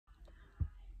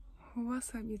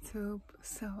What's up, YouTube?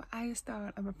 So I just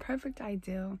thought of a perfect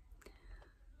idea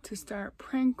to start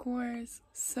prank wars.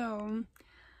 So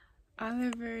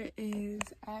Oliver is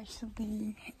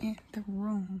actually in the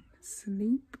room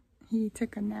asleep. He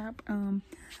took a nap.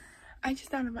 I just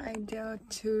thought of an idea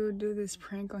to do this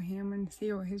prank on him and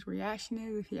see what his reaction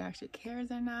is, if he actually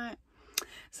cares or not.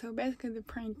 So basically the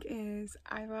prank is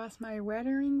I lost my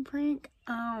wedding ring prank.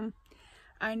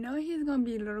 I know he's gonna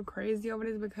be a little crazy over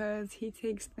this because he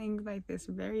takes things like this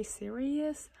very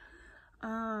serious.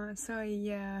 So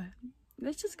yeah,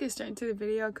 let's just get straight into the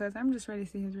video because I'm just ready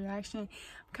to see his reaction. I'm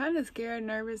kind of scared,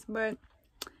 nervous, but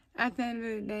at the end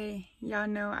of the day, y'all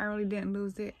know I really didn't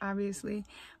lose it, obviously.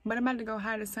 But I'm about to go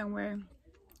hide it somewhere.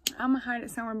 I'm gonna hide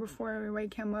it somewhere before we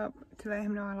wake him up to let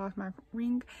him know I lost my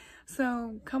ring.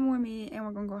 So come with me and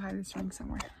we're gonna go hide this ring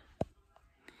somewhere.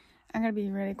 I gotta be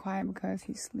really quiet because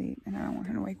he's asleep and I don't want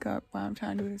him to wake up while I'm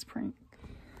trying to do this prank.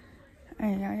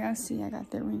 Hey, y'all see I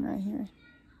got that ring right here.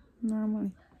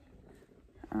 Normally.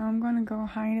 I'm gonna go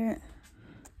hide it.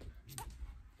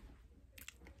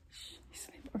 Shh, he's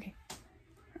asleep. Okay.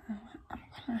 I'm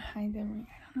gonna hide the ring.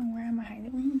 I don't know where I'm gonna hide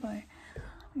the ring, but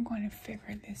I'm going to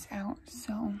figure this out.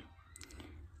 So,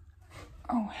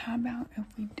 oh, how about if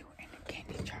we do it in a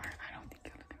candy jar? I don't think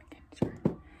it'll look in a candy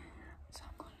jar. So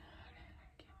I'm gonna hide it in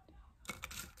a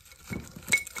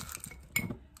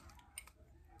candy.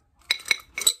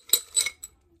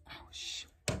 Oh, shoot.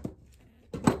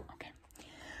 Okay.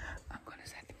 I'm gonna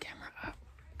set the camera up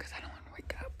because I don't want to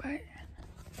wake up, but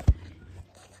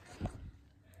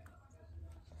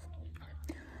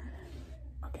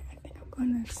okay, I think I'm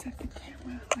gonna set the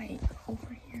camera like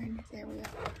over here in this area.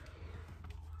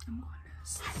 I'm gonna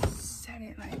set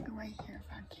it like right here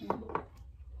if I can.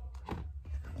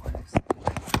 I'm gonna set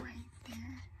it right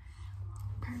there.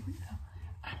 Perfect.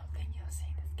 I don't think you'll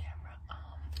see this camera.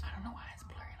 I don't know why it's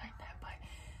blurry like that, but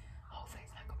hopefully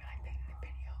it's not gonna be like that in the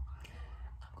video.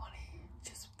 I'm gonna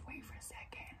just wait for a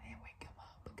second and then wake him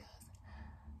up because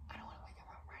I don't want to wake him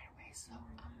up right away. So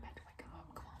I'm about to wake him up.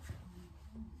 Come on.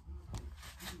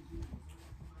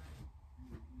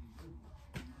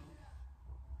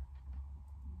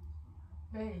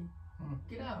 Babe,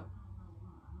 get up.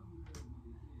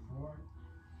 What?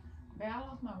 Babe, I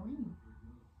lost my ring.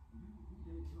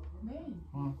 Babe,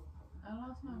 I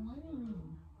lost my wedding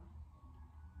ring.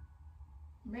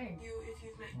 Babe,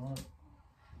 What?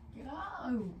 get up.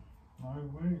 No,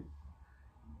 wait.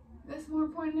 That's more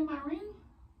important than my ring.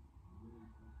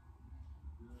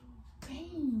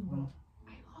 Babe, I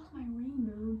lost my ring,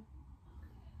 dude.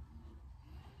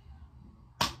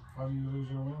 How do you lose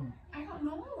your ring? I don't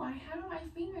know. I had it on my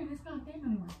finger and it's not there no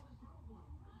more.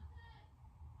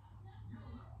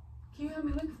 Can you help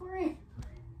me look for it?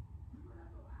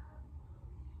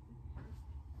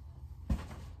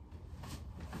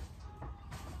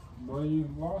 Where you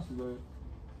lost it?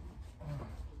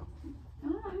 I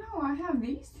don't know. I have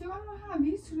these two. I don't know how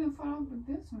these two didn't fall off, but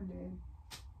this one did.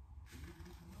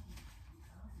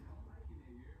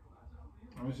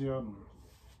 Let me see the other one.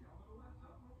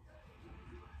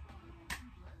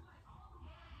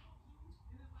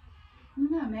 You're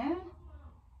not mad?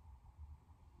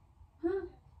 Huh?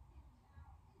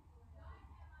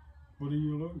 What do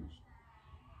you lose?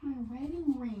 My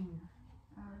wedding ring.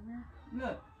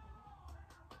 Look.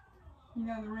 You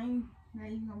know the ring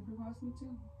that you gonna propose me to?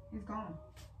 It's gone.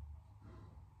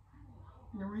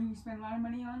 The ring you spent a lot of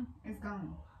money on, it's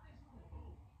gone.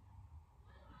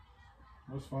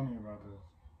 What's funny about this?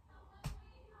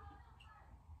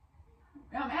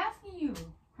 I'm asking you.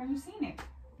 Have you seen it?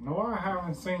 No, I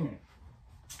haven't seen it.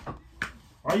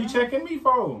 Why are you checking me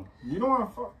for? You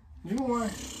don't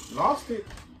want lost it.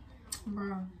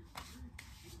 Bro.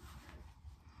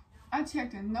 I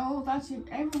checked the nose, I checked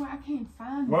everywhere, I can't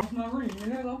find it. What? My ring. You're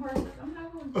not gonna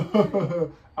do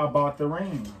it. I bought the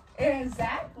ring.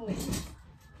 Exactly.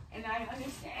 And I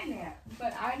understand that.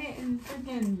 But I didn't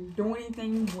freaking do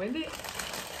anything with it.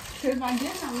 Because if I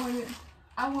did,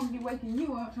 I wouldn't be waking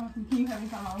you up talking, can you help me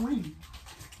find my ring?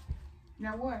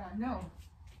 Now what? I know.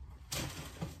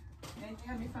 Can you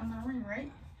help me find my ring,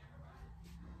 right?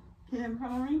 Can you help me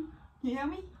find my ring? Can you help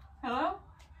me? Hello?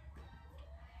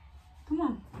 Come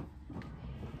on.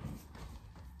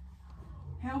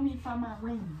 Help me find my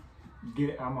ring. Get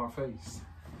it out of my face.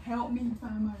 Help me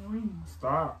find my ring.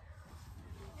 Stop.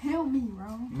 Help me,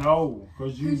 bro. No,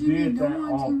 because you did that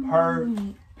on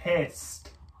purpose.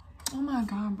 Oh my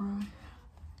God, bro.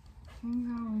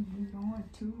 You going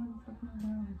too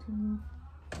fucking.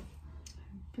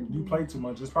 You play too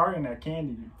much. It's probably in that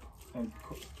candy.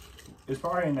 It's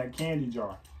probably in that candy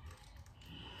jar.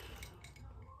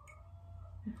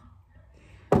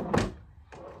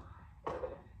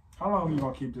 How long you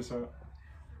gonna keep this up?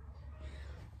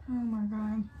 Oh my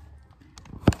god.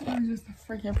 That was just a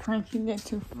freaking prank. You get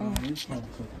too fast. You can't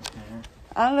take this, man.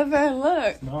 Oliver,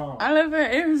 look. No. Oliver,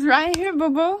 it was right here,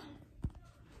 boo-boo.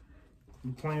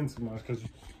 You playing too much because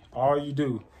all you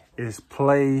do is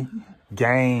play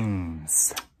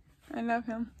games. I love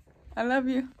him. I love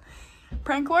you.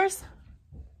 Prank wars?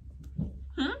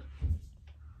 All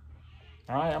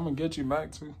right, I'm gonna get you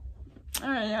back too.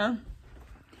 All right, y'all.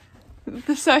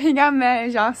 So he got mad,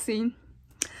 as y'all see.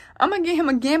 I'm gonna get him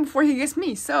again before he gets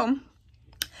me. So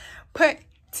put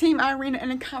Team Irina in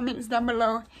the comments down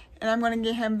below, and I'm gonna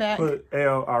get him back. Put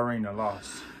L Irina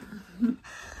lost.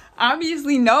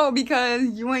 Obviously no, because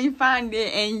you ain't find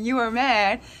it and you were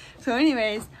mad. So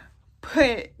anyways,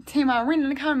 put Team Irina in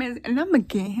the comments, and I'm gonna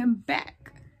get him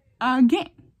back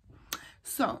again.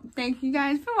 So thank you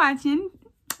guys for watching.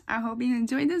 I hope you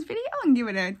enjoyed this video and give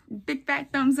it a big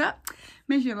fat thumbs up.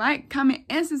 Make sure you like, comment,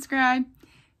 and subscribe.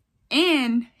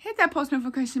 And hit that post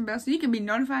notification bell so you can be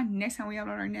notified next time we upload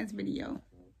our next video.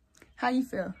 How you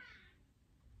feel?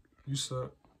 You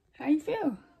suck. How you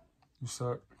feel? You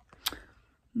suck.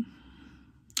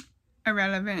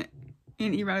 Irrelevant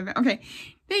and irrelevant. Okay.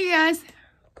 Thank you guys.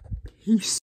 Peace.